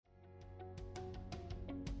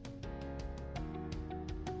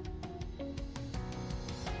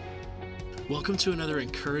Welcome to another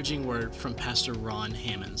encouraging word from Pastor Ron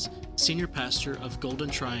Hammonds, Senior Pastor of Golden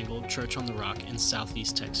Triangle Church on the Rock in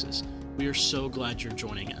Southeast Texas. We are so glad you're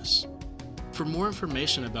joining us. For more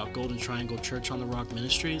information about Golden Triangle Church on the Rock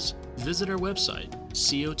Ministries, visit our website,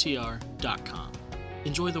 cotr.com.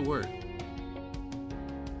 Enjoy the word.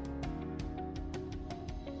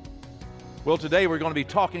 Well, today we're going to be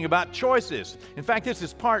talking about choices. In fact, this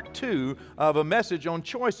is part 2 of a message on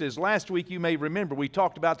choices. Last week, you may remember, we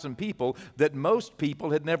talked about some people that most people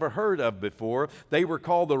had never heard of before. They were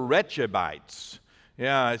called the Rechabites.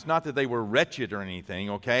 Yeah, it's not that they were wretched or anything,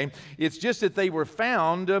 okay? It's just that they were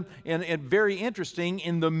found, and very interesting,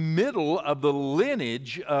 in the middle of the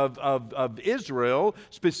lineage of Israel,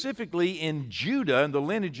 specifically in Judah, in the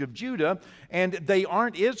lineage of Judah, and they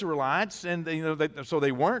aren't Israelites, and so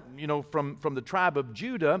they weren't, from the tribe of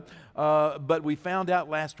Judah, but we found out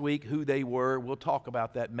last week who they were. We'll talk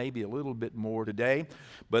about that maybe a little bit more today,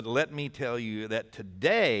 but let me tell you that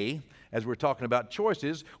today, as we're talking about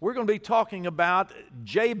choices, we're going to be talking about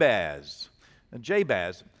Jabez.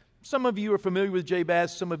 Jabez. Some of you are familiar with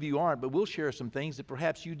Jabez, some of you aren't, but we'll share some things that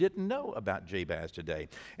perhaps you didn't know about Jabez today.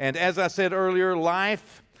 And as I said earlier,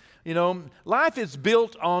 life is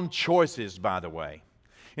built on choices, by the way.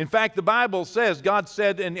 In fact, the Bible says, God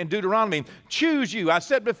said in Deuteronomy, choose you, I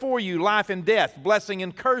set before you life and death, blessing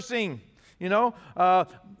and cursing.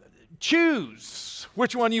 Choose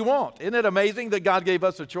which one you want. Isn't it amazing that God gave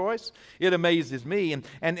us a choice? It amazes me.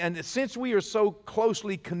 And since we are so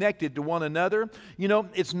closely connected to one another,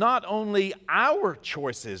 it's not only our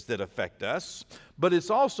choices that affect us, but it's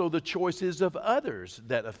also the choices of others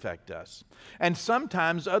that affect us. And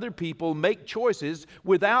sometimes other people make choices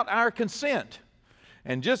without our consent.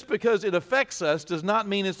 And just because it affects us does not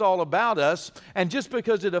mean it's all about us. And just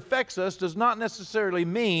because it affects us does not necessarily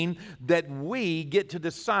mean that we get to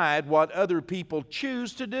decide what other people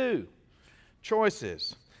choose to do.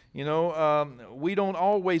 Choices. We don't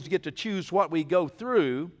always get to choose what we go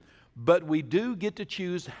through, but we do get to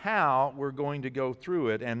choose how we're going to go through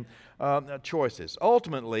it. And choices.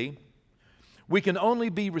 Ultimately, we can only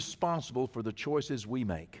be responsible for the choices we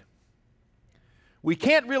make. We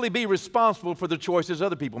can't really be responsible for the choices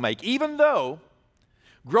other people make, even though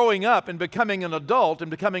growing up and becoming an adult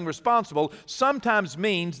and becoming responsible sometimes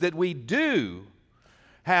means that we do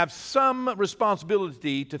have some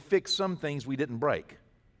responsibility to fix some things we didn't break,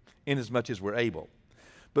 in as much as we're able.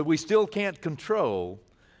 But we still can't control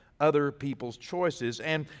other people's choices,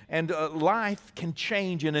 and life can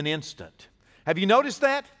change in an instant. Have you noticed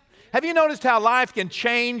that? Have you noticed how life can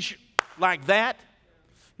change like that?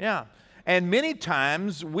 Yeah. And many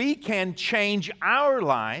times we can change our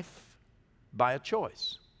life by a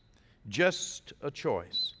choice. Just a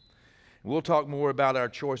choice. We'll talk more about our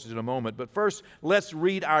choices in a moment, but first let's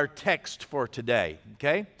read our text for today,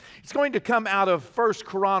 okay? It's going to come out of 1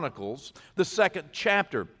 Chronicles, the 2nd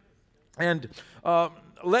chapter. And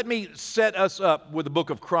let me set us up with the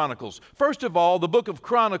book of Chronicles. First of all, the book of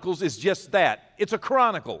Chronicles is just that. It's a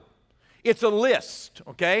chronicle. It's a list,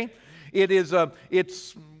 okay? In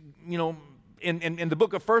the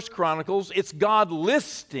book of 1 Chronicles, it's God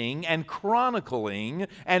listing and chronicling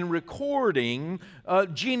and recording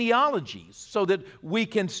genealogies so that we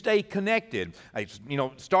can stay connected. It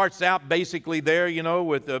starts out basically there,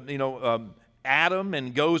 with Adam,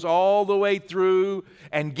 and goes all the way through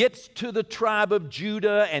and gets to the tribe of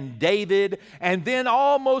Judah and David, and then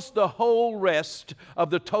almost the whole rest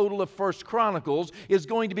of the total of 1 Chronicles is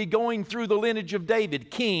going to be going through the lineage of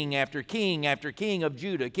David, king after king after king of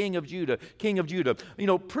Judah, king of Judah, king of Judah,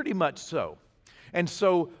 pretty much so. And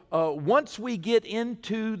so once we get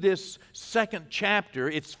into this 2nd chapter,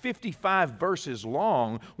 it's 55 verses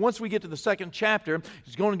long. Once we get to the 2nd chapter,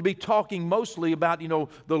 it's going to be talking mostly about,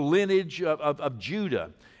 the lineage of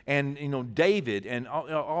Judah and, David and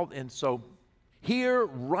all. And so here,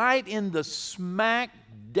 right in the smack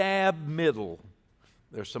dab middle,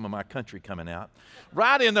 there's some of my country coming out,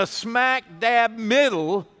 right in the smack dab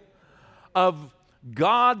middle of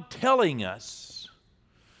God telling us,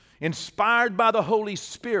 inspired by the Holy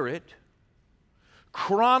Spirit,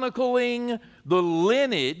 chronicling the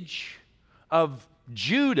lineage of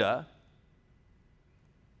Judah,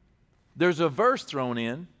 there's a verse thrown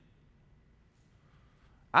in.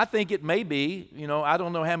 I think it may be, I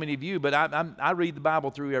don't know how many of you, but I read the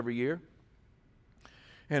Bible through every year.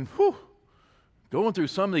 And going through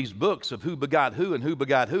some of these books of who begot who and who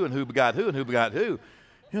begot who and who begot who and who begot who,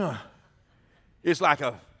 it's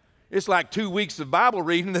like 2 weeks of Bible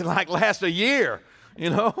reading that last a year,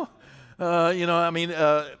 but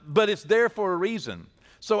it's there for a reason.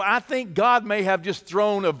 So I think God may have just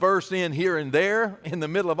thrown a verse in here and there in the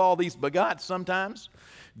middle of all these begots sometimes.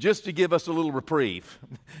 just to give us a little reprieve,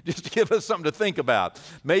 just to give us something to think about.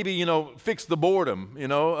 Maybe, fix the boredom,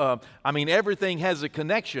 everything has a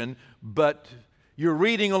connection, but you're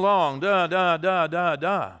reading along, da, da, da, da,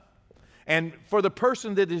 da. And for the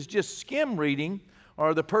person that is just skim reading,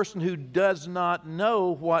 or the person who does not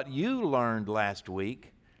know what you learned last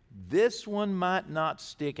week, this one might not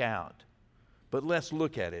stick out. But let's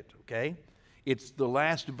look at it, okay? It's the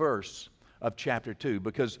last verse of chapter 2,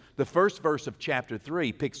 because the first verse of chapter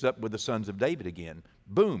 3 picks up with the sons of David again.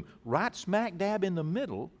 Boom, right smack dab in the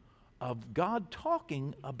middle of God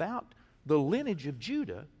talking about the lineage of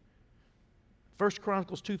Judah. 1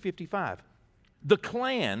 Chronicles 2:55. The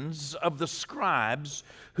clans of the scribes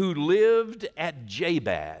who lived at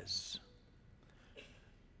Jabaz.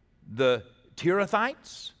 The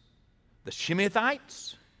Tirathites, the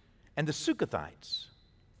Shimeathites, and the Sukathites.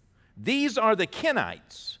 These are the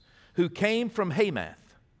Kenites who came from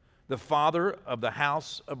Hamath, the father of the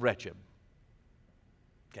house of Rechab.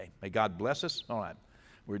 Okay, may God bless us. All right,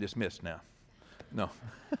 we're dismissed now. No.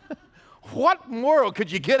 What in the world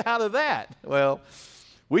could you get out of that? Well,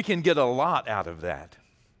 we can get a lot out of that.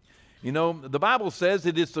 The Bible says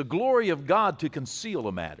that it's the glory of God to conceal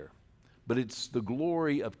a matter, but it's the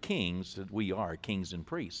glory of kings, that we are kings and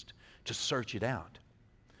priests, to search it out.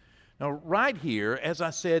 Now, right here, as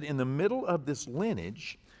I said, in the middle of this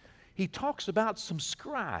lineage, he talks about some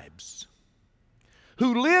scribes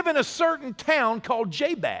who live in a certain town called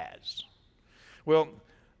Jabaz. Well,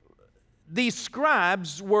 these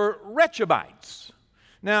scribes were Rechabites.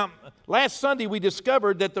 Now, last Sunday we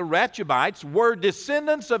discovered that the Rechabites were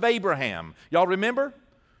descendants of Abraham. Y'all remember?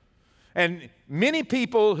 And many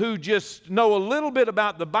people who just know a little bit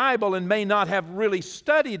about the Bible and may not have really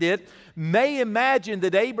studied it may imagine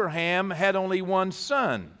that Abraham had only one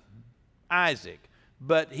son, Isaac,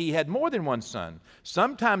 but he had more than one son.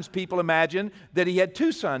 Sometimes people imagine that he had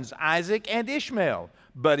two sons, Isaac and Ishmael,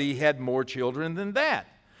 but he had more children than that.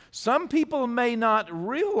 Some people may not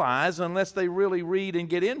realize, unless they really read and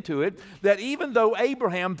get into it, that even though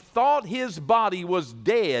Abraham thought his body was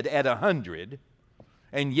dead at 100,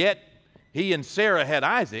 and yet he and Sarah had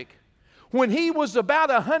Isaac, when he was about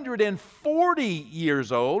 140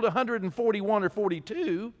 years old, 141 or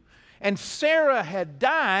 42, and Sarah had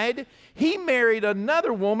died, he married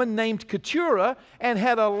another woman named Keturah and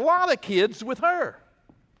had a lot of kids with her.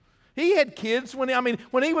 He had kids when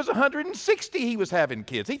he was 160, he was having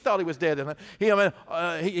kids. He thought he was dead. He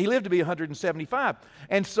lived to be 175.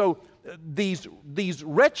 And so these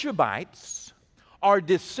Rechabites are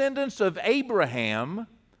descendants of Abraham,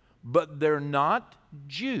 but they're not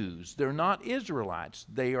Jews. They're not Israelites.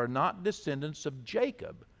 They are not descendants of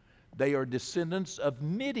Jacob. They are descendants of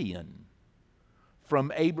Midian,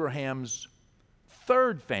 from Abraham's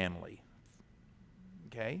third family.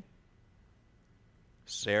 Okay?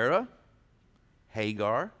 Sarah,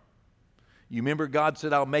 Hagar. You remember God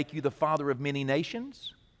said, I'll make you the father of many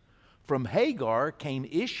nations? From Hagar came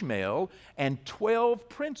Ishmael, and 12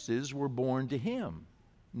 princes were born to him.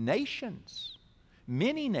 Nations,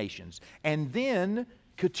 many nations. And then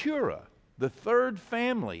Keturah, the third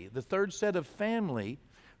family, the third set of family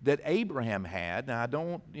that Abraham had.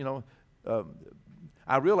 Now,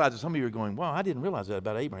 I realize that some of you are going, wow, I didn't realize that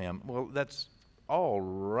about Abraham. Well, that's all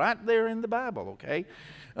right there in the Bible, okay?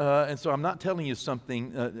 And so I'm not telling you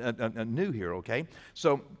something new here, okay?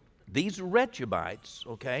 So these Rechabites,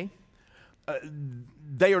 okay,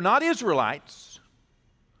 they are not Israelites.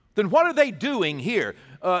 Then what are they doing here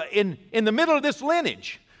in the middle of this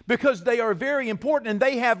lineage? Because they are very important and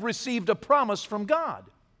they have received a promise from God.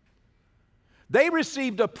 They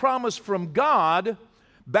received a promise from God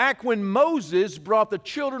back when Moses brought the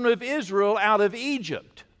children of Israel out of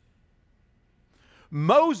Egypt.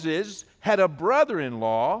 Moses had a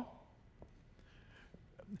brother-in-law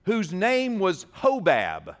whose name was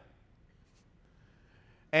Hobab,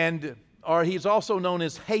 or he's also known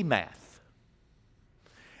as Hamath.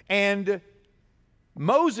 And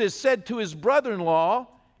Moses said to his brother-in-law,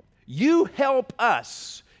 you help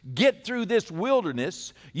us get through this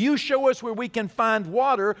wilderness. You show us where we can find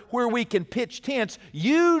water, where we can pitch tents.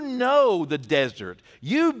 You know the desert.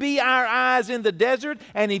 You be our eyes in the desert,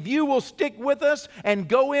 and if you will stick with us and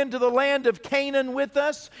go into the land of Canaan with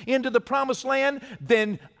us, into the promised land,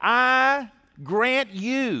 then I grant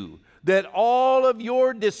you that all of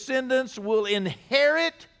your descendants will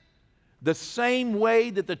inherit the same way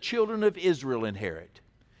that the children of Israel inherit.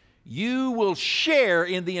 You will share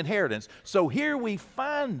in the inheritance. So here we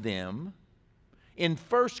find them in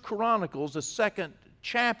 1 Chronicles, the second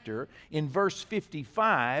chapter, in verse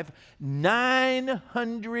 55,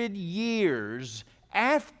 900 years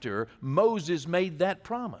after Moses made that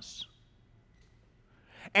promise.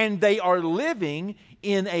 And they are living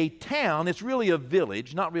in a town. It's really a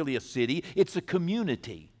village, not really a city. It's a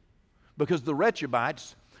community, because the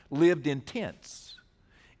Rechabites lived in tents.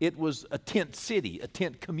 It was a tent city, a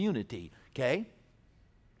tent community, okay?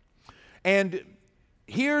 And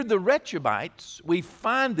here the Rechabites, we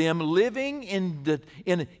find them living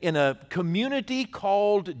in a community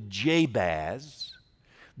called Jabaz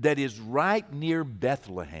that is right near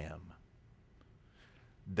Bethlehem.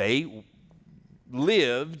 They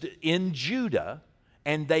lived in Judah,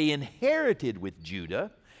 and they inherited with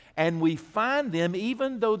Judah, and we find them,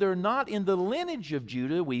 even though they're not in the lineage of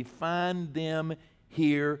Judah, we find them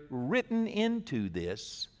here written into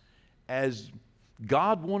this as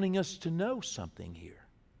God wanting us to know something here.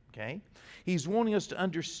 Okay, He's wanting us to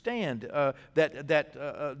understand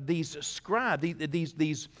that these scribes,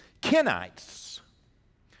 these Kenites,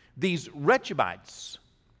 these Rechabites,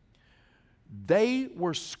 they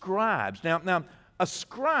were scribes. Now a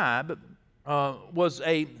scribe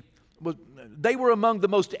they were among the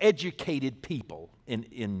most educated people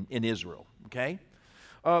in Israel. Okay,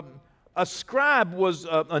 a scribe was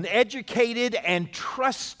an educated and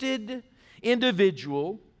trusted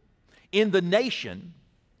individual in the nation.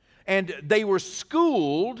 And they were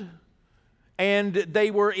schooled and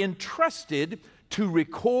they were entrusted to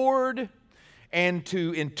record and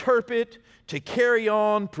to interpret, to carry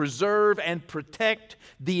on, preserve, and protect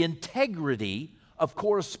the integrity of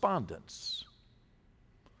correspondence.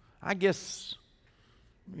 I guess,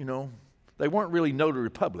 they weren't really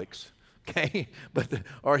notary publics, okay,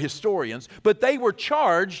 or historians, but they were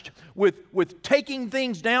charged with taking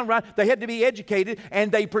things down right. They had to be educated,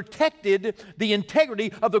 and they protected the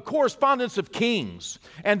integrity of the correspondence of kings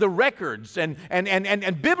and the records, and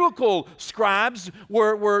biblical scribes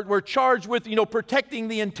were charged with protecting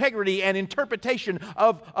the integrity and interpretation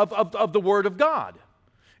of the Word of God.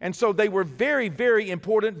 And so they were very, very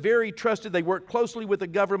important, very trusted. They worked closely with the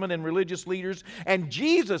government and religious leaders. And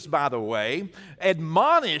Jesus, by the way,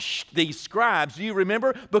 admonished these scribes, do you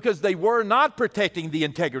remember? Because they were not protecting the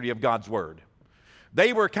integrity of God's Word.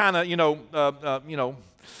 They were kind of,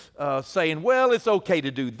 saying, well, it's okay to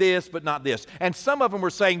do this, but not this. And some of them were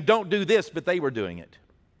saying, don't do this, but they were doing it.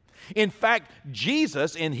 In fact,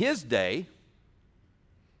 Jesus, in His day,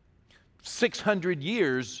 600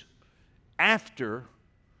 years after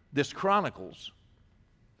this Chronicles,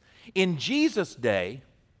 in Jesus' day,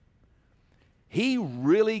 He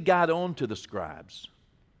really got on to the scribes.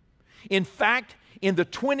 In fact, in the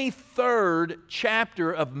 23rd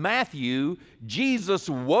chapter of Matthew, Jesus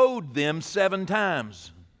woed them 7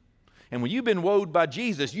 times. And when you've been woed by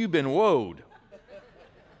Jesus, you've been woed.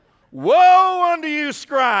 Woe unto you,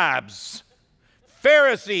 scribes,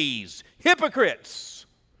 Pharisees, hypocrites!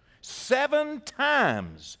 7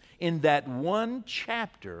 times in that one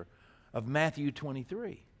chapter of Matthew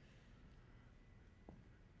 23.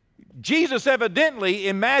 Jesus evidently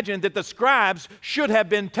imagined that the scribes should have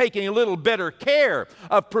been taking a little better care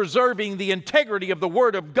of preserving the integrity of the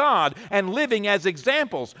Word of God and living as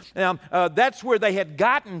examples. Now, that's where they had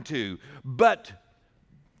gotten to. But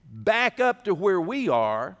back up to where we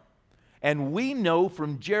are, and we know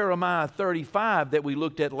from Jeremiah 35 that we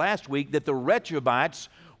looked at last week that the Rechabites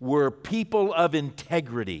were people of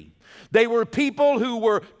integrity. They were people who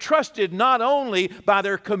were trusted not only by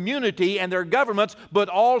their community and their governments, but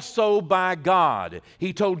also by God.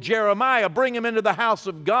 He told Jeremiah, bring them into the house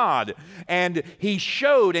of God. And he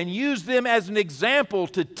showed and used them as an example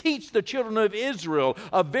to teach the children of Israel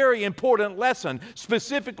a very important lesson,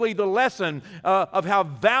 specifically the lesson of how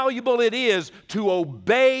valuable it is to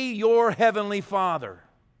obey your heavenly Father,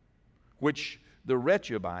 which the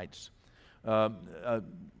Rechabites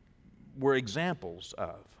were examples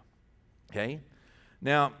of. Okay?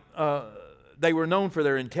 Now, they were known for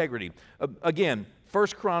their integrity. Again, 1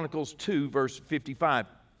 Chronicles 2, verse 55.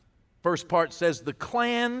 First part says, the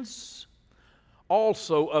clans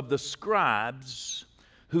also of the scribes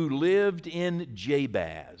who lived in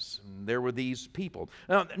Jabaz. And there were these people.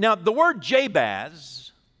 Now, the word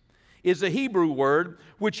Jabaz is a Hebrew word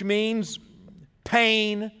which means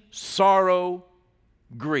pain, sorrow,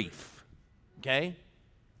 grief. Okay?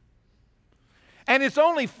 And it's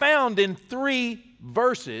only found in 3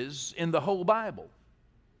 verses in the whole Bible.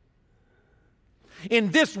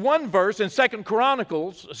 In this one verse, in 1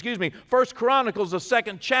 Chronicles, the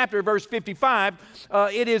 2nd chapter, verse 55,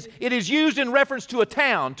 it is used in reference to a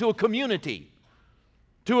town, to a community,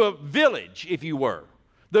 to a village, if you were,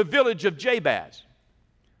 the village of Jabaz.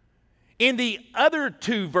 In the other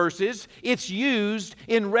 2 verses, it's used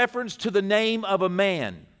in reference to the name of a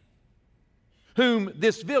man whom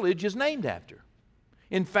this village is named after.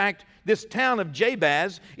 In fact, this town of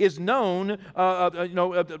Jabaz is known,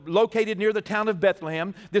 located near the town of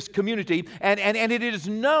Bethlehem, this community, and it is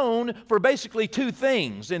known for basically two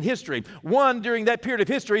things in history. One, during that period of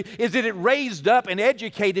history, is that it raised up and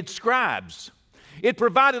educated scribes. It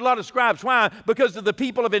provided a lot of scribes. Why? Because of the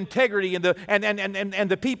people of integrity and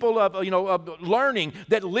the people of learning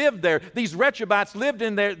that lived there. These Rechabites lived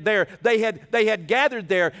in there. They had gathered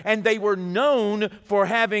there, and they were known for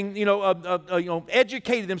having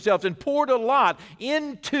educated themselves and poured a lot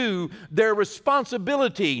into their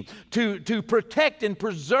responsibility to protect and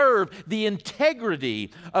preserve the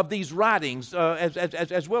integrity of these writings,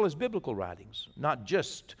 as well as biblical writings, not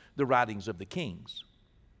just the writings of the kings.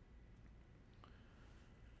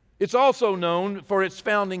 It's also known for its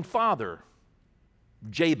founding father,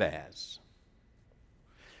 Jabaz.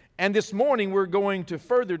 And this morning we're going to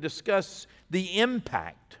further discuss the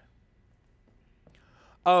impact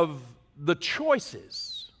of the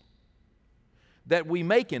choices that we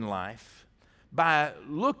make in life by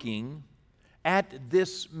looking at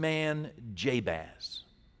this man Jabaz.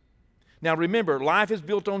 Now remember, life is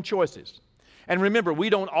built on choices. And remember,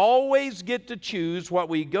 we don't always get to choose what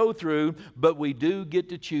we go through, but we do get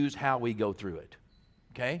to choose how we go through it.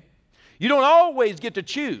 Okay? You don't always get to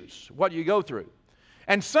choose what you go through.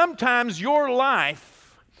 And sometimes your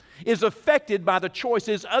life is affected by the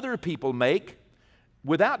choices other people make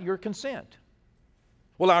without your consent.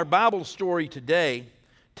 Well, our Bible story today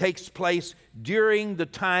takes place during the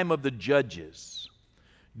time of the Judges.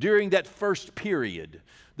 During that first period,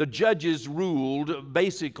 the judges ruled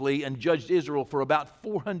basically and judged Israel for about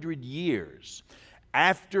 400 years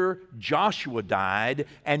after Joshua died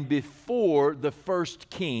and before the first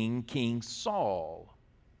king, King Saul,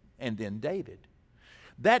 and then David.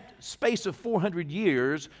 That space of 400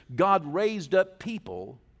 years, God raised up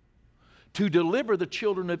people to deliver the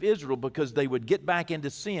children of Israel because they would get back into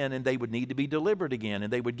sin and they would need to be delivered again.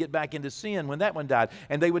 And they would get back into sin when that one died.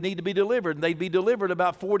 And they would need to be delivered. And they'd be delivered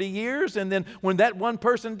about 40 years. And then when that one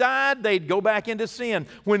person died, they'd go back into sin.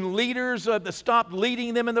 When leaders stopped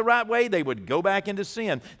leading them in the right way, they would go back into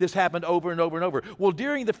sin. This happened over and over and over. Well,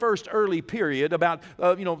 during the first early period, about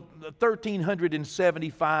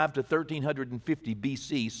 1375 to 1350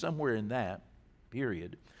 BC, somewhere in that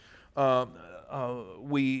period,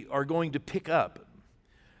 we are going to pick up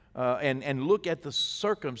and look at the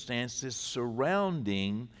circumstances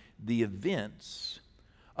surrounding the events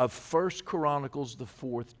of 1 Chronicles, the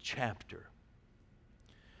 4th chapter.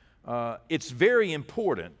 It's very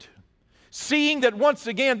important, seeing that once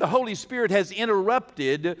again the Holy Spirit has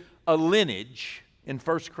interrupted a lineage in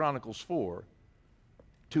 1 Chronicles 4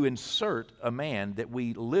 to insert a man that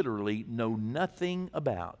we literally know nothing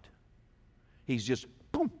about. He's just,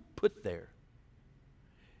 boom, put there.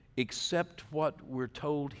 Except what we're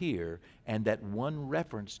told here, and that one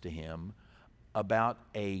reference to him about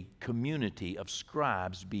a community of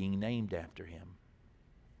scribes being named after him.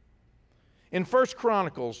 In 1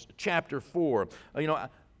 Chronicles chapter 4,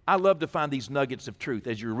 I love to find these nuggets of truth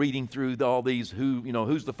as you're reading through all these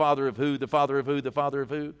who's the father of who, the father of who, the father of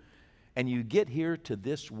who. And you get here to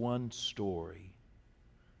this one story.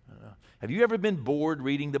 Have you ever been bored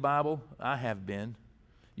reading the Bible? I have been.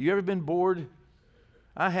 You ever been bored?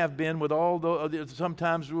 I have been with all the,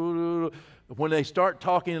 sometimes when they start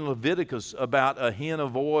talking in Leviticus about a hin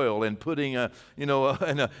of oil and putting a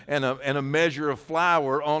measure of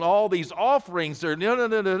flour on all these offerings. I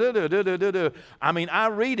mean, I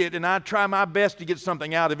read it and I try my best to get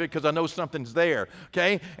something out of it because I know something's there,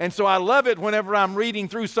 okay? And so I love it whenever I'm reading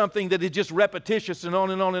through something that is just repetitious and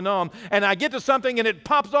on and on and on. And I get to something and it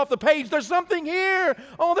pops off the page. There's something here.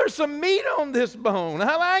 Oh, there's some meat on this bone.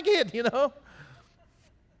 I like it,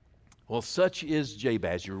 Well, such is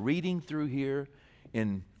Jabaz. You're reading through here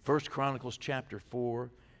in 1 Chronicles chapter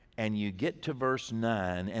 4, and you get to verse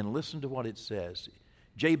 9, and listen to what it says.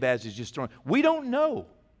 Jabaz is just thrown. We don't know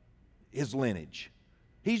his lineage.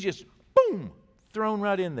 He's just, boom, thrown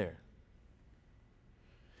right in there.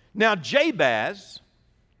 Now, Jabaz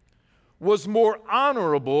was more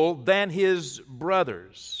honorable than his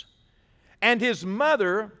brothers, and his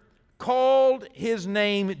mother called his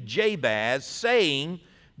name Jabaz, saying,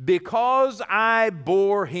 because I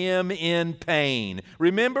bore him in pain.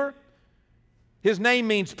 Remember? His name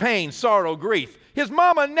means pain, sorrow, grief. His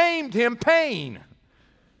mama named him pain.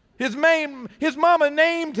 His mama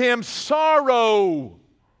named him sorrow.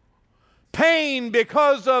 Pain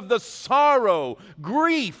because of the sorrow.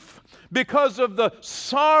 Grief because of the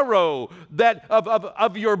sorrow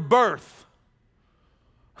of your birth.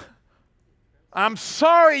 I'm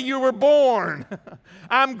sorry you were born.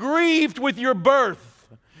 I'm grieved with your birth.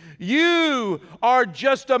 You are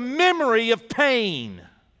just a memory of pain.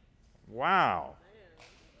 Wow.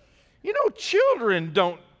 You know, children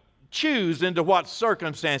don't choose into what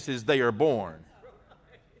circumstances they are born.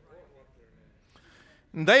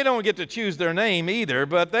 They don't get to choose their name either,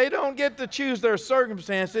 but they don't get to choose their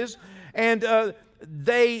circumstances. And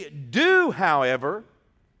they do, however,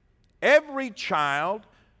 every child,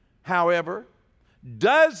 however,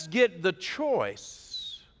 does get the choice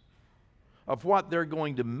of what they're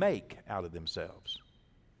going to make out of themselves.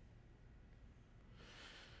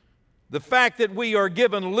 The fact that we are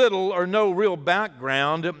given little or no real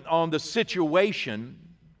background on the situation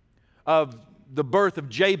of the birth of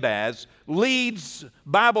Jabez leads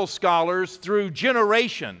Bible scholars through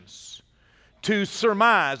generations to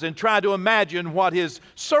surmise and try to imagine what his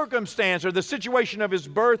circumstance or the situation of his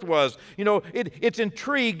birth was. You know, it's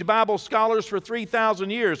intrigued Bible scholars for 3,000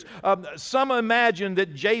 years. Some imagine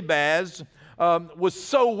that Jabez was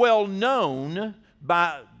so well known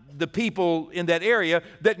by the people in that area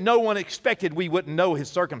that no one expected we wouldn't know his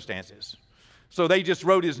circumstances. So they just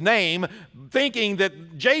wrote his name thinking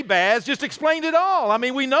that Jabez just explained it all. I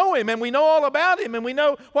mean, we know him and we know all about him and we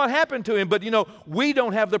know what happened to him. But, you know, we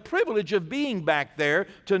don't have the privilege of being back there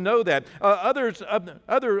to know that.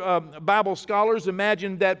 Other Bible scholars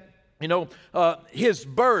imagine that, you know, his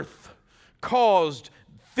birth caused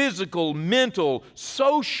physical, mental,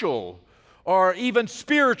 social, or even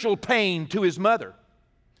spiritual pain to his mother,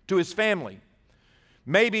 to his family.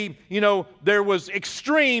 Maybe, you know, there was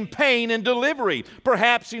extreme pain in delivery.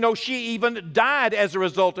 Perhaps, you know, she even died as a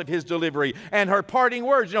result of his delivery and her parting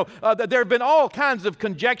words. You know, there have been all kinds of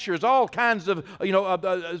conjectures, all kinds of, you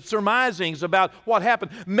know, surmisings about what happened.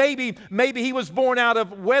 Maybe he was born out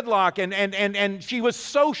of wedlock and she was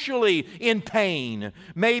socially in pain.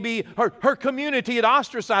 Maybe her community had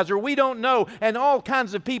ostracized her. We don't know. And all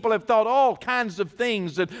kinds of people have thought all kinds of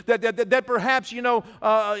things that perhaps, you know,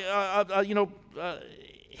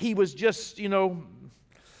 he was just, you know,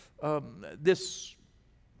 this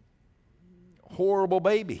horrible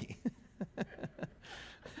baby.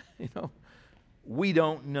 You know, we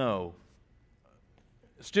don't know.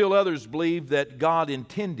 Still others believe that God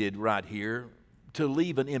intended right here to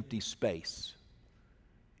leave an empty space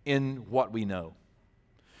in what we know.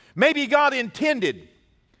 Maybe God intended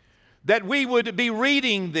that we would be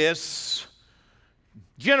reading this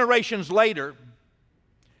generations later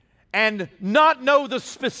and not know the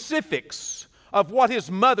specifics of what his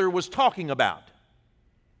mother was talking about,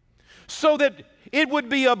 so that it would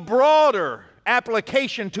be a broader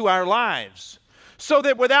application to our lives, so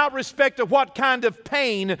that without respect to what kind of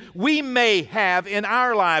pain we may have in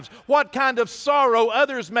our lives, what kind of sorrow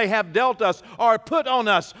others may have dealt us or put on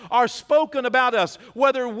us or spoken about us,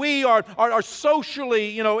 whether we are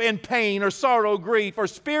socially, you know, in pain or sorrow, grief, or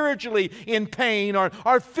spiritually in pain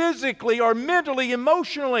or physically or mentally,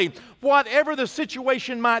 emotionally, whatever the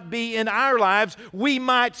situation might be in our lives, we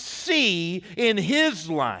might see in his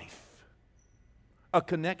life a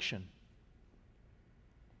connection.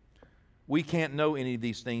 We can't know any of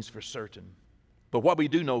these things for certain. But what we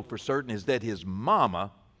do know for certain is that his mama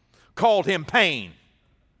called him pain.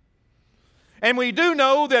 And we do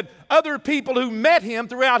know that other people who met him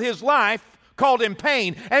throughout his life called him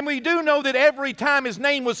pain. And we do know that every time his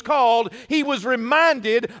name was called, he was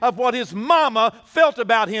reminded of what his mama felt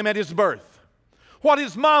about him at his birth, what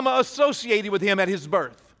his mama associated with him at his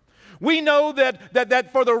birth. We know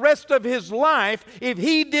that for the rest of his life, if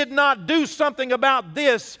he did not do something about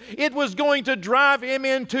this, it was going to drive him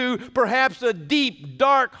into perhaps a deep,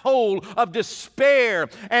 dark hole of despair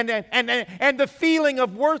and the feeling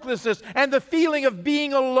of worthlessness and the feeling of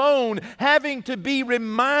being alone, having to be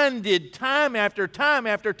reminded time after time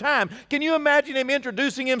after time. Can you imagine him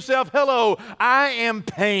introducing himself? Hello, I am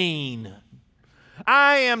pain.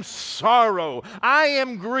 I am sorrow. I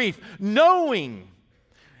am grief. Knowing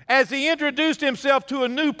as he introduced himself to a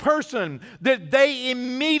new person, that they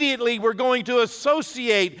immediately were going to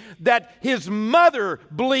associate that his mother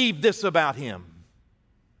believed this about him.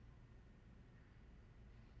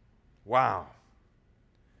 Wow.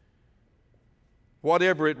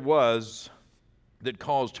 Whatever it was that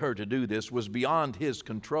caused her to do this was beyond his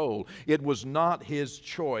control. It was not his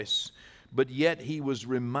choice, but yet he was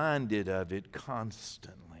reminded of it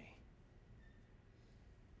constantly.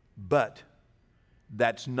 But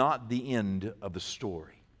that's not the end of the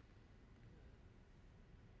story.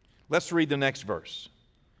 Let's read the next verse.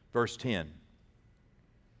 Verse 10.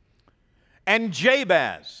 And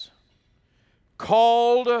Jabez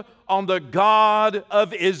called on the God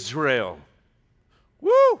of Israel.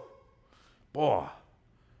 Woo! Boy,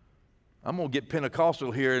 I'm going to get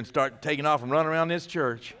Pentecostal here and start taking off and running around this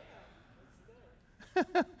church.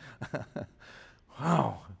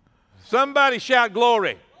 Wow. Somebody shout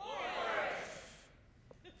glory.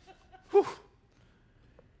 Whew.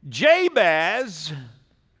 Jabez,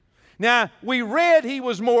 now we read he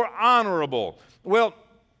was more honorable. Well,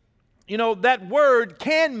 you know, that word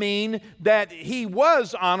can mean that he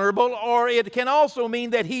was honorable, or it can also mean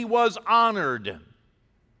that he was honored.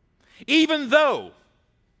 Even though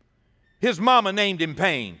his mama named him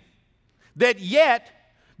Pain, that yet,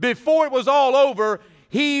 before it was all over,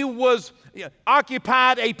 he was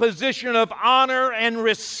occupied a position of honor and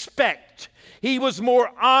respect. He was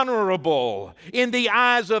more honorable in the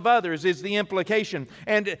eyes of others, is the implication.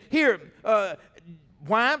 And here,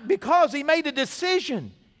 why? Because he made a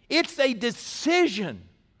decision. It's a decision.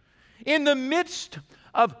 In the midst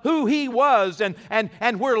of who he was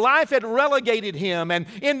and where life had relegated him, and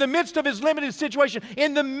in the midst of his limited situation,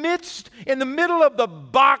 in the middle of the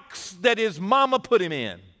box that his mama put him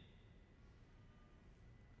in,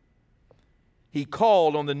 he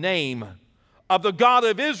called on the name of the God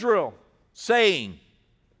of Israel, saying,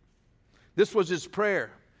 this was his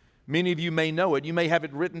prayer. Many of you may know it. You may have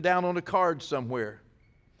it written down on a card somewhere.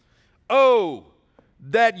 Oh,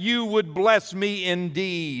 that you would bless me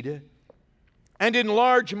indeed and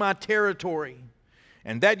enlarge my territory,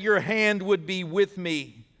 and that your hand would be with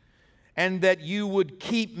me, and that you would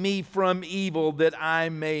keep me from evil, that I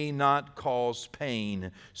may not cause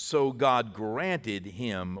pain. So God granted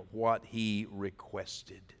him what he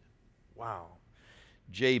requested. Wow.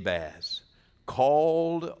 Jabez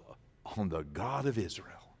called on the God of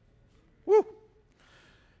Israel. Woo!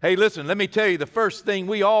 Hey, listen, let me tell you, the first thing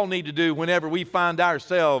we all need to do whenever we find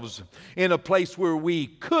ourselves in a place where we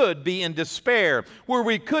could be in despair, where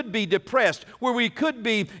we could be depressed, where we could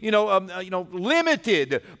be,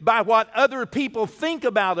 limited by what other people think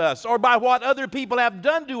about us or by what other people have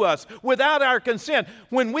done to us without our consent.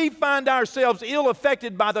 When we find ourselves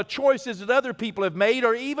ill-affected by the choices that other people have made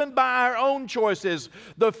or even by our own choices,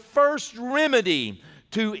 the first remedy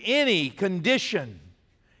to any condition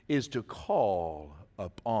is to call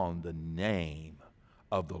upon the name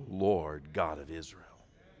of the Lord God of Israel.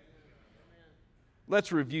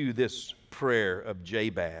 Let's review this prayer of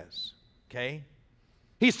Jabez, okay?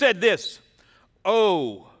 He said this,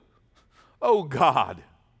 Oh God,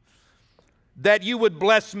 that you would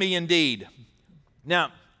bless me indeed.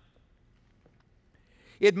 Now,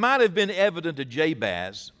 it might have been evident to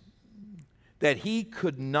Jabez that he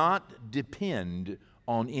could not depend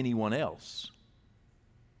on anyone else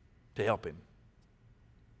to help him.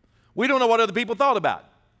 We don't know what other people thought about.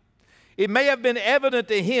 It may have been evident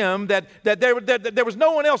to him that there was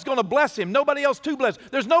no one else going to bless him, nobody else to bless.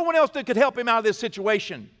 There's no one else that could help him out of this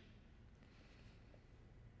situation.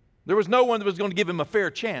 There was no one that was going to give him a fair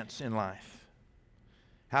chance in life.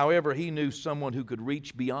 However, he knew someone who could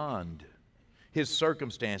reach beyond his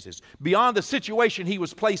circumstances, beyond the situation he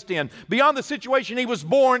was placed in, beyond the situation he was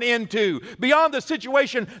born into, beyond the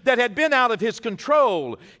situation that had been out of his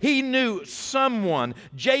control. He knew someone.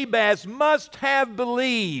 Jabez must have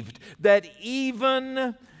believed that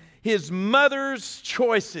even his mother's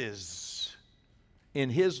choices in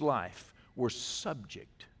his life were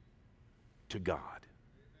subject to God.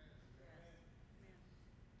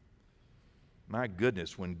 My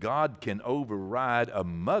goodness, when God can override a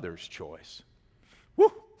mother's choice,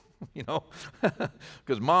 whoo,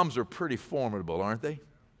 because moms are pretty formidable, aren't they?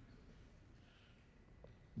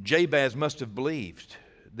 Jabez must have believed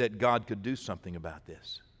that God could do something about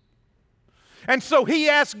this. And so he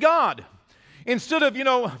asked God, instead of,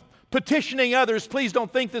 petitioning others, please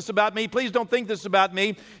don't think this about me, please don't think this about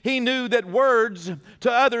me. He knew that words to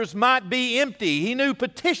others might be empty. He knew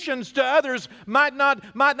petitions to others might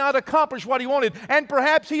not accomplish what he wanted. And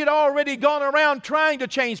perhaps he had already gone around trying to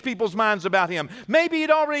change people's minds about him. Maybe he'd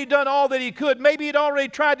already done all that he could. Maybe he'd already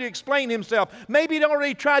tried to explain himself. Maybe he'd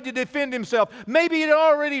already tried to defend himself. Maybe he'd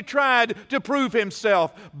already tried to prove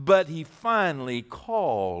himself. But he finally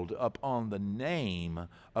called upon the name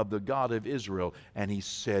of the God of Israel, and he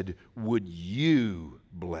said, would you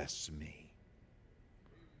bless me?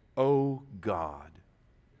 Oh God,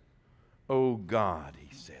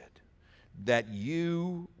 he said, that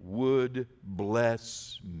you would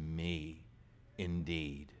bless me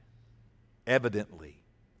indeed. Evidently,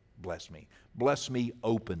 bless me. Bless me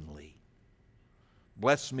openly.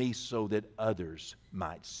 Bless me so that others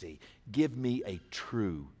might see. Give me a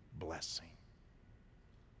true blessing.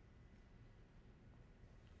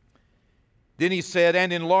 Then he said,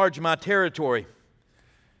 and enlarge my territory.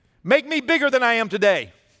 Make me bigger than I am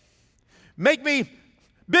today. Make me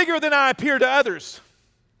bigger than I appear to others.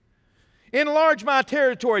 Enlarge my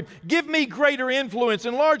territory. Give me greater influence.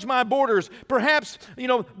 Enlarge my borders. Perhaps,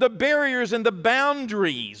 the barriers and the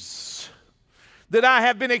boundaries that I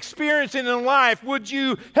have been experiencing in life, would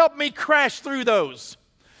you help me crash through those?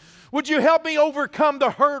 Would you help me overcome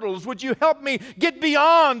the hurdles? Would you help me get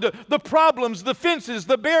beyond the problems, the fences,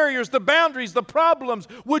 the barriers, the boundaries, the problems?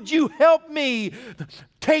 Would you help me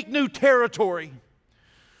take new territory?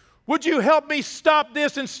 Would you help me stop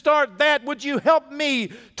this and start that? Would you help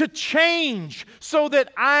me to change so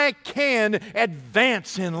that I can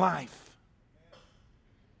advance in life?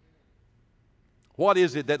 What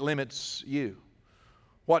is it that limits you?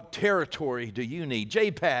 What territory do you need?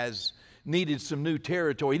 Jabez needed some new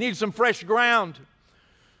territory. He needed some fresh ground.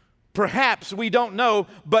 Perhaps, we don't know,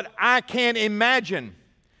 but I can imagine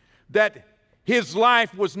that his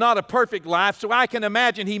life was not a perfect life, so I can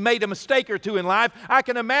imagine he made a mistake or two in life. I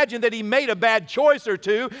can imagine that he made a bad choice or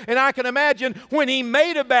two, and I can imagine when he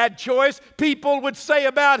made a bad choice, people would say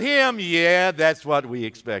about him, yeah, that's what we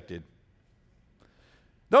expected.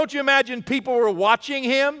 Don't you imagine people were watching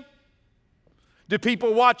him? Do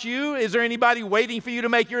people watch you? Is there anybody waiting for you to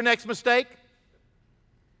make your next mistake?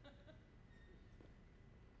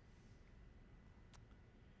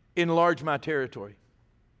 Enlarge my territory.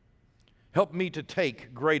 Help me to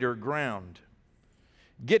take greater ground.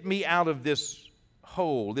 Get me out of this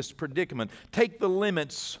hole, this predicament. Take the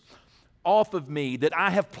limits off of me that I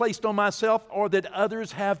have placed on myself or that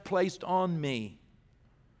others have placed on me.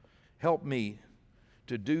 Help me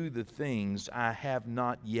to do the things I have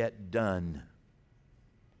not yet done.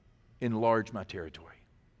 Enlarge my territory.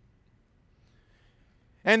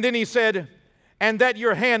 And then he said, and that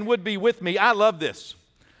your hand would be with me. I love this.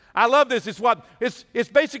 I love this. It's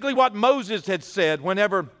basically what Moses had said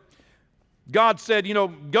whenever God said,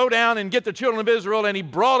 go down and get the children of Israel, and he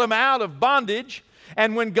brought them out of bondage.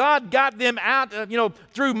 And when God got them out,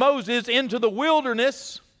 through Moses into the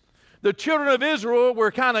wilderness, the children of Israel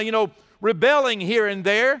were kind of, rebelling here and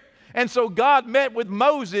there. And so God met with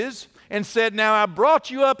Moses and said, now I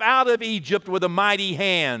brought you up out of Egypt with a mighty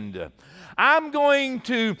hand. I'm going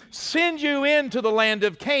to send you into the land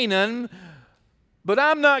of Canaan, but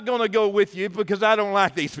I'm not going to go with you because I don't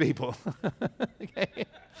like these people. Okay?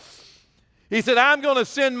 He said, I'm going to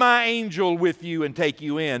send my angel with you and take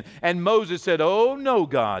you in. And Moses said, oh, no,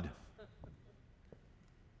 God.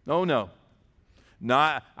 Oh, no.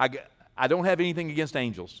 No, I don't have anything against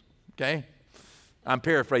angels. Okay? I'm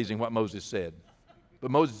paraphrasing what Moses said. But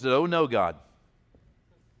Moses said, oh, no, God.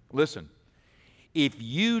 Listen, if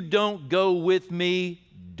you don't go with me,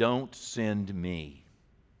 don't send me.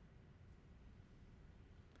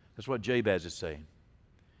 That's what Jabez is saying.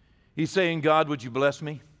 He's saying, God, would you bless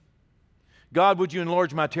me? God, would you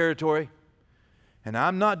enlarge my territory? And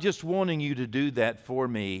I'm not just wanting you to do that for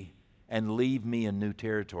me and leave me in new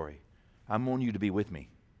territory. I'm wanting you to be with me.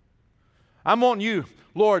 I'm wanting you,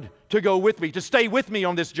 Lord, to go with me, to stay with me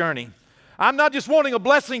on this journey. I'm not just wanting a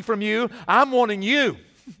blessing from you, I'm wanting you.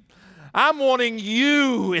 I'm wanting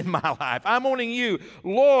you in my life. I'm wanting you,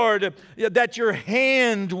 Lord, that your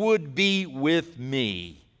hand would be with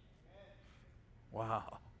me.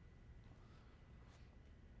 Wow.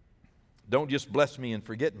 Don't just bless me and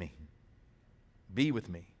forget me. Be with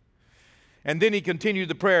me. And then he continued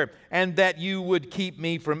the prayer, and that you would keep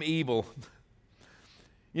me from evil.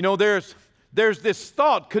 There's this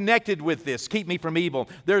thought connected with this, keep me from evil.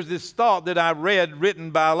 There's this thought that I read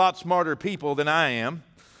written by a lot smarter people than I am,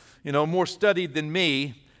 more studied than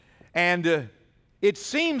me. And it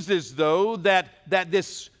seems as though that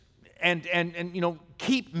this, and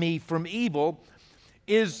keep me from evil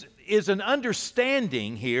is an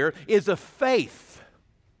understanding here, is a faith.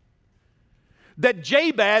 That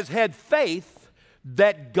Jabez had faith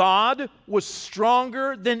that God was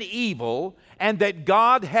stronger than evil and that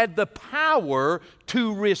God had the power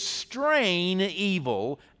to restrain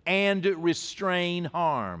evil and restrain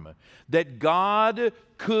harm. That God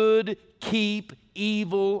could keep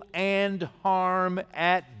evil and harm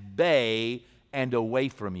at bay and away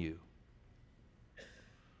from you.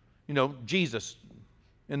 Jesus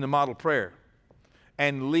in the model prayer,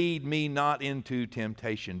 and lead me not into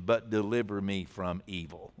temptation, but deliver me from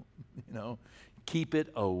evil. Keep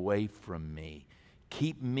it away from me.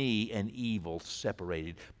 Keep me and evil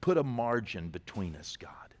separated. Put a margin between us, God.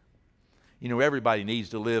 Everybody needs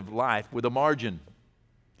to live life with a margin.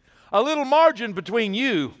 A little margin between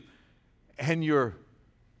you and your,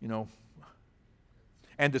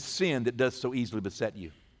 and the sin that does so easily beset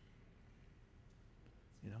you.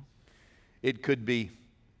 It could be,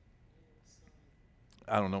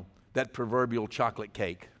 that proverbial chocolate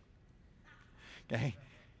cake. Okay?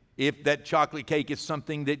 If that chocolate cake is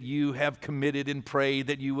something that you have committed and prayed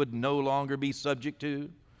that you would no longer be subject to,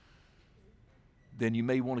 then you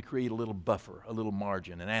may want to create a little buffer, a little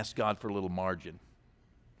margin, and ask God for a little margin.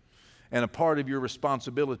 And a part of your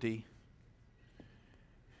responsibility,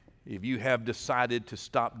 if you have decided to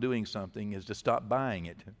stop doing something, is to stop buying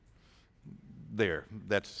it. There,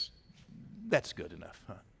 that's good enough.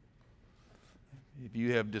 Huh? If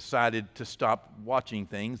you have decided to stop watching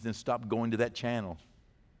things, then stop going to that channel.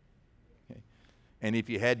 Okay? And if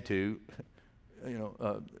you had to,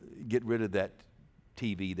 get rid of that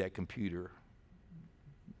TV, that computer.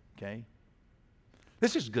 Okay?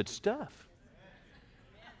 This is good stuff.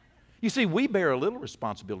 You see, we bear a little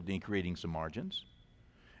responsibility in creating some margins.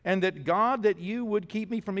 And that God, that you would keep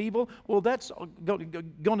me from evil, well, that's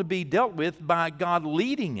going to be dealt with by God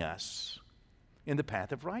leading us in the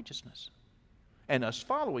path of righteousness and us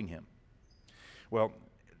following Him. Well,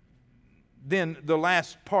 then the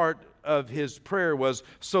last part of his prayer was,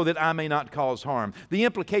 so that I may not cause harm. The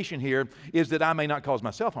implication here is that I may not cause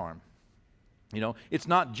myself harm. It's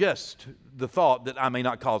not just the thought that I may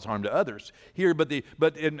not cause harm to others here,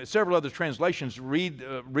 but in several other translations read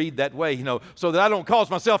that way, so that I don't cause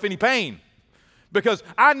myself any pain, because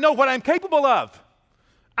I know what I'm capable of.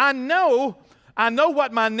 I know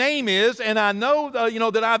what my name is, and I know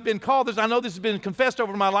that I've been called this. I know this has been confessed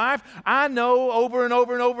over my life. I know over and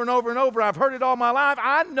over and over and over and over. I've heard it all my life.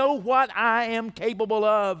 I know what I am capable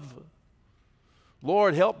of.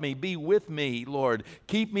 Lord, help me, be with me, Lord.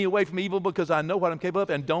 Keep me away from evil, because I know what I'm capable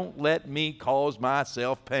of, and don't let me cause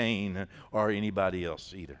myself pain or anybody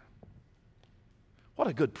else either. What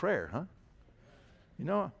a good prayer, huh?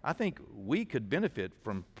 I think we could benefit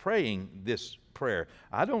from praying this prayer.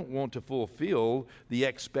 I don't want to fulfill the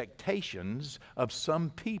expectations of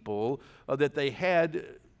some people that they had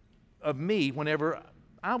of me whenever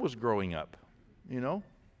I was growing up.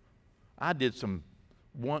 I did some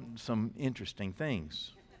interesting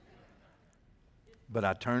things. But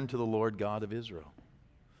I turned to the Lord God of Israel.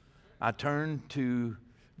 I turned to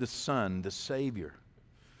the Son, the Savior,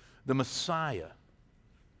 the Messiah.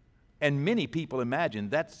 And many people imagine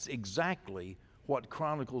that's exactly what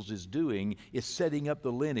Chronicles is doing, is setting up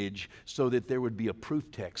the lineage so that there would be a proof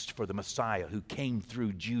text for the Messiah who came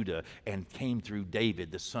through Judah and came through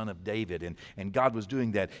David, the son of David. And God was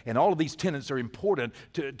doing that. And all of these tenets are important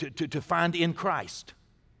to find in Christ.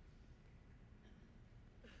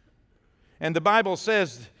 And the Bible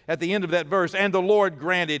says at the end of that verse, and the Lord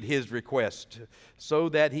granted his request, so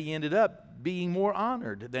that he ended up being more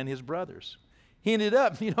honored than his brothers. He ended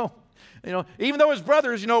up, even though his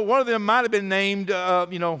brothers, one of them might have been named,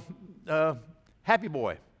 Happy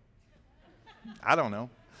Boy. I don't know.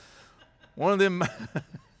 One of them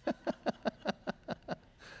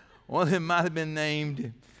might have been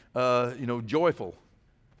named, Joyful.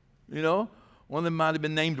 One of them might have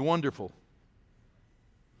been named Wonderful.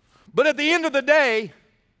 But at the end of the day,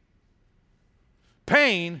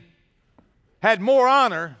 Pain had more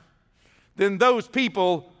honor than those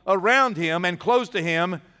people around him and close to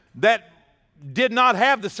him that did not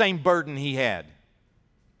have the same burden he had.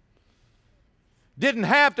 Didn't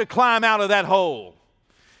have to climb out of that hole.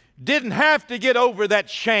 Didn't have to get over that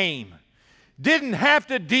shame. Didn't have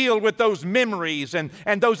to deal with those memories and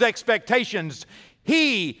those expectations.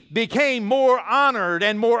 He became more honored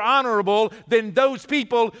and more honorable than those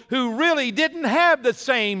people who really didn't have the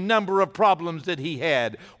same number of problems that he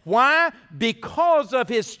had. Why? Because of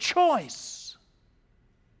his choice.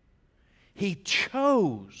 He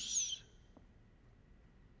chose.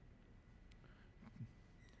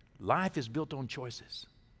 Life is built on choices.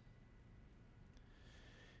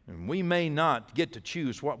 And we may not get to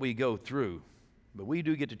choose what we go through, but we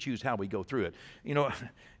do get to choose how we go through it.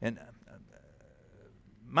 And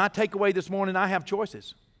my takeaway this morning, I have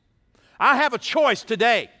choices. I have a choice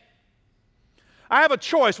today. I have a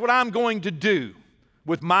choice what I'm going to do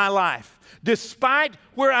with my life, despite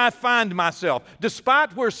where I find myself,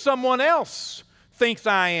 despite where someone else thinks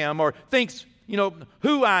I am or thinks,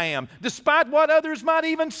 who I am, despite what others might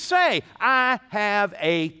even say. I have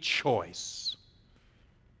a choice.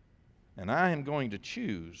 And I am going to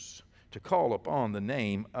choose to call upon the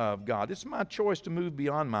name of God. It's my choice to move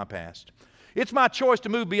beyond my past. It's my choice to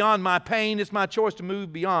move beyond my pain. It's my choice to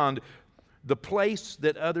move beyond the place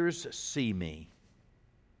that others see me.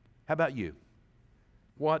 How about you?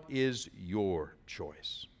 What is your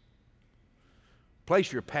choice?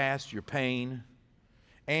 Place your past, your pain,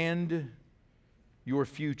 and your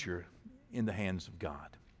future in the hands of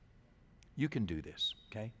God. You can do this,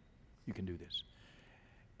 okay? You can do this.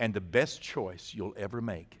 And the best choice you'll ever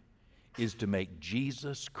make is to make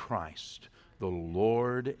Jesus Christ the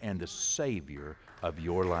Lord and the Savior of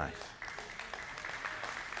your life.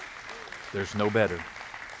 There's no better.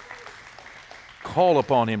 Call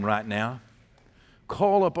upon Him right now.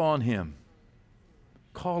 Call upon Him.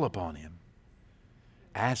 Call upon Him.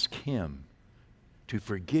 Ask Him to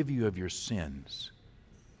forgive you of your sins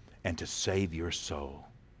and to save your soul.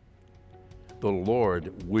 The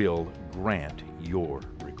Lord will grant your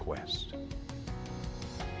request.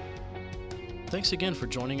 Thanks again for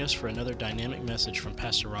joining us for another dynamic message from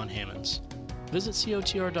Pastor Ron Hammonds. Visit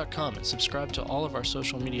cotr.com and subscribe to all of our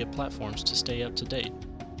social media platforms to stay up to date.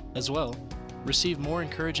 As well, receive more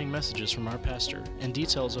encouraging messages from our pastor and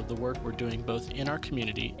details of the work we're doing both in our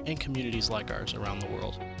community and communities like ours around the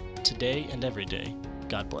world. Today and every day,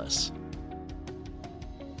 God bless.